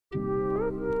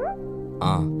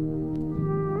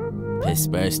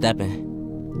Pittsburgh steppin',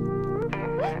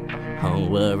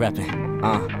 Homewood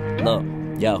reppin', look.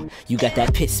 Yo, you got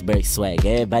that Pittsburgh swag,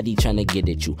 everybody tryna get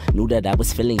at you. Knew that I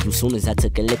was feeling you soon as I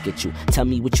took a look at you. Tell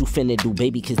me what you finna do,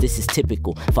 baby, cause this is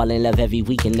typical. Fall in love every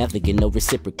week and never get no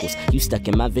reciprocals. You stuck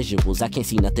in my visuals, I can't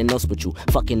see nothing else but you.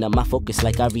 Fucking up my focus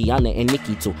like Ariana and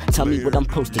Nicki too. Tell me what I'm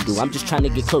supposed to do, I'm just trying to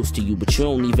get close to you. But you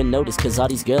don't even notice cause all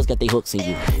these girls got their hooks in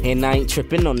you. And I ain't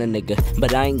tripping on a nigga,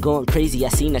 but I ain't going crazy. I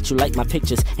seen that you like my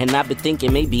pictures, and I been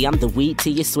thinking maybe I'm the weed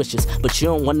to your switches. But you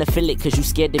don't wanna feel it cause you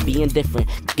scared to be indifferent.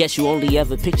 Guess you only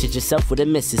ever pictured yourself with a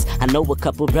missus. I know a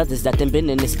couple brothers that done been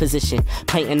in this position,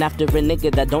 painting after a nigga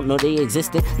that don't know they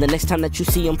existed. The next time that you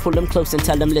see him, pull him close and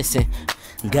tell him, listen.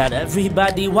 Got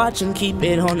everybody watching, keep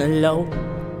it on the low.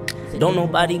 Don't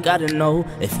nobody gotta know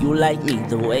if you like me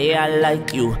the way I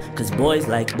like you. Cause boys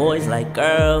like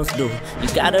girls do. You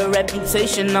got a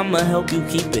reputation, I'ma help you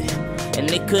keep it. And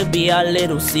it could be our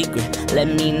little secret. Let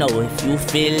me know if you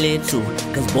feel it too.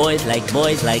 Cause boys like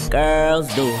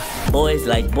girls do. Boys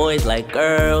like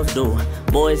girls do.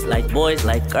 Boys like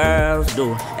girls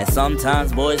do. And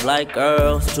sometimes boys like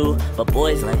girls too. But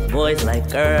boys like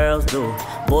girls do.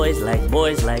 Boys like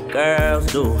girls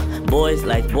do. Boys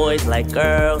like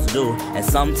girls do. And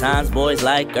sometimes boys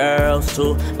like girls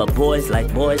too. But boys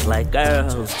like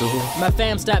girls do. My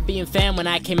fam stopped being fam when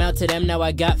I came out to them. Now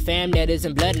I got fam that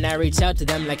isn't blood, and I reach out to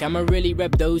them like I'ma really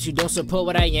rep those who don't support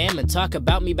what I am and talk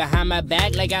about me behind my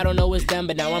back like I don't know what's done.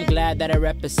 But now I'm glad that I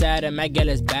rep beside and my girl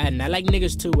is bad, and I like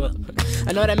niggas too.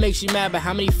 I know that makes you mad, but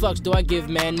how many fucks do I give,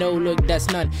 man? No, look, that's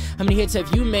none. How many hits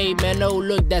have you made, man? No,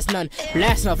 look, that's none.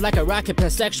 Blasting off like a rocket,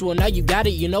 pansexual, now you got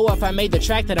it. You know if I made the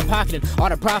track that I'm pocketing all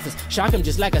the profits, shock him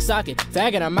just like a socket.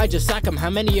 Faggot, I might just sock him.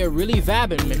 How many are really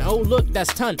vibing, man? Oh, look,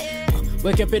 that's ton.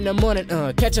 Wake up in the morning,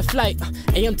 catch a flight,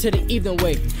 AM to the evening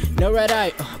way. No red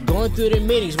eye, going through the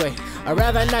meetings way.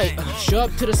 Arrive at night, show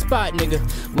up to the spot, nigga.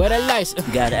 Where the lights?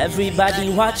 Got everybody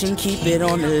watching, keep it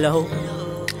on the low.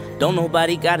 Don't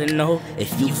nobody gotta know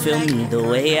if you feel me the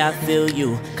way I feel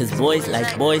you. Cause boys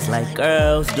like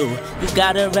girls do. You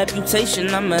got a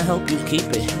reputation, I'ma help you keep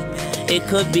it. It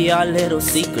could be our little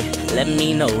secret. Let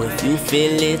me know if you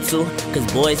feel it too.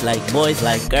 Cause boys like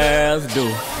girls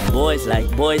do. Boys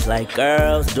like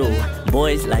girls do.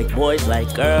 Boys like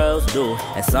girls do.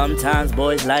 And sometimes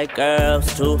boys like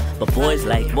girls too. But boys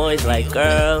like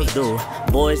girls do.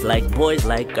 Boys like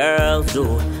girls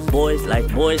do. Boys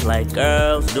like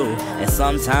girls do. And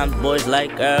sometimes boys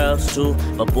like girls too.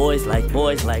 But boys like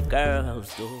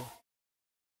girls do.